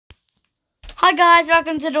Hi guys,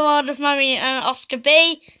 welcome to the world of Mummy and Oscar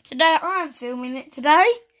B. Today I'm filming it today.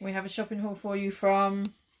 We have a shopping haul for you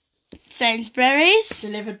from Sainsburys.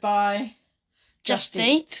 Delivered by Just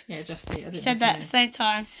Eat. Yeah, Just Eat. I didn't Said that at the same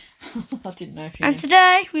time. I didn't know if you And knew.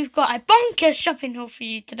 today we've got a bonkers shopping haul for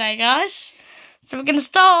you today, guys. So we're going to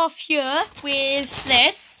start off here with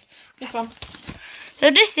this. This one.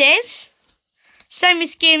 So this is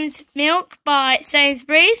semi-skimmed milk by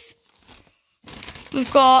Sainsburys. We've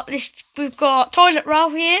got toilet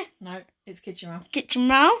roll here. No, it's kitchen roll. Kitchen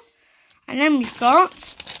roll. And then we've got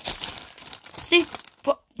soup.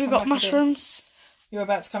 We've got mushrooms. You're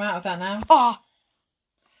about to come out of that now. Oh.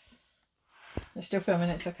 It's still filming,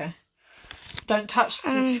 it's okay. Don't touch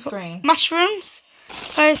the screen. Mushrooms.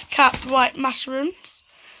 Those cut white mushrooms.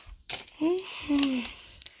 And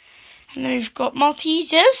then we've got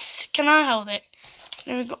Maltesers. Can I hold it?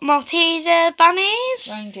 Then we've got Malteser bunnies.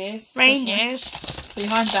 Reindeers.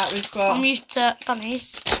 Behind that we've got... I'm used to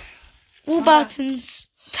bunnies. Warburton's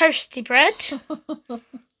toasty bread.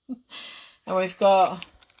 And we've got...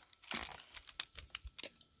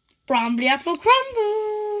 Brambly apple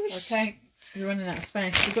crumbles. Okay, you're running out of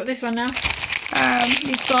space. We've got this one now.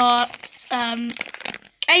 We've got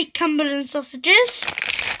 8 Cumberland sausages.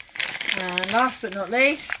 And last but not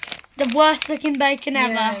least... The worst looking bacon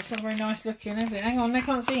ever. Yeah, it's not very nice looking, is it? Hang on, they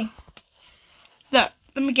can't see. Look,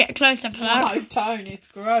 let me get a close up of that. No, don't, it's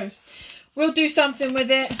gross. We'll do something with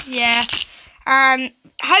it. Yeah. And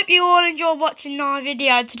hope you all enjoyed watching my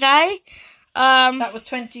video today. That was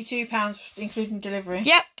 £22 including delivery.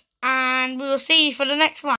 Yep. And we will see you for the next one.